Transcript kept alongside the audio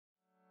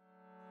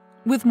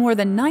With more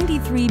than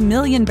 93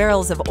 million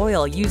barrels of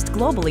oil used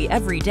globally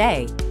every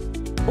day,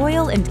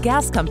 oil and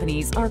gas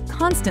companies are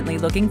constantly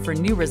looking for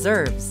new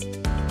reserves.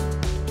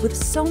 With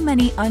so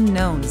many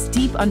unknowns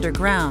deep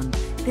underground,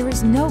 there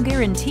is no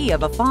guarantee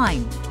of a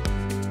find.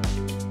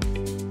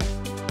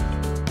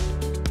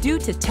 Due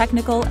to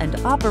technical and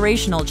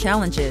operational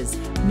challenges,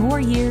 more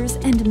years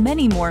and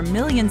many more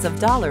millions of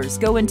dollars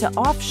go into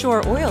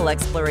offshore oil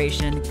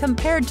exploration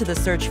compared to the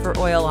search for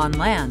oil on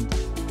land.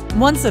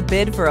 Once a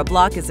bid for a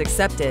block is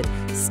accepted,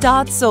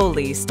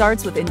 Staatsolie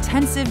starts with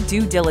intensive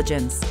due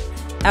diligence.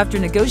 After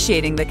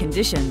negotiating the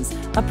conditions,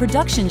 a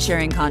production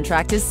sharing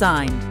contract is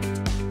signed.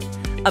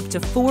 Up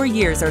to 4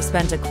 years are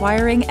spent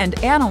acquiring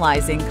and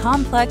analyzing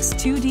complex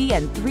 2D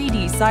and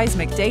 3D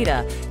seismic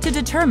data to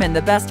determine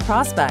the best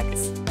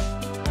prospects.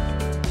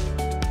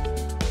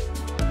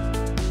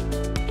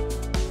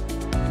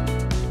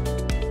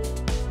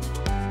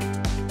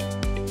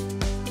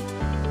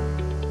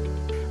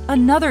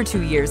 Another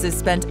 2 years is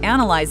spent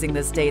analyzing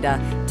this data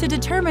to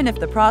determine if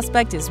the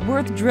prospect is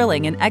worth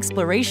drilling an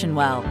exploration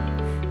well.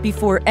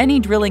 Before any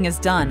drilling is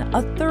done,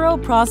 a thorough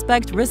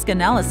prospect risk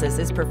analysis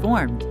is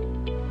performed.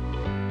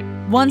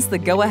 Once the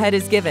go-ahead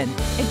is given,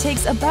 it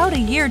takes about a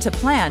year to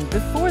plan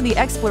before the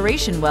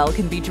exploration well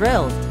can be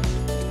drilled.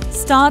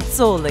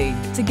 Staatsolie,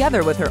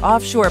 together with her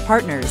offshore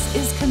partners,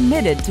 is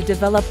committed to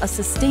develop a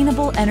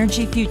sustainable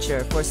energy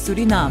future for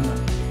Suriname.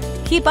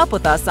 Keep up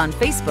with us on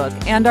Facebook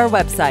and our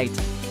website.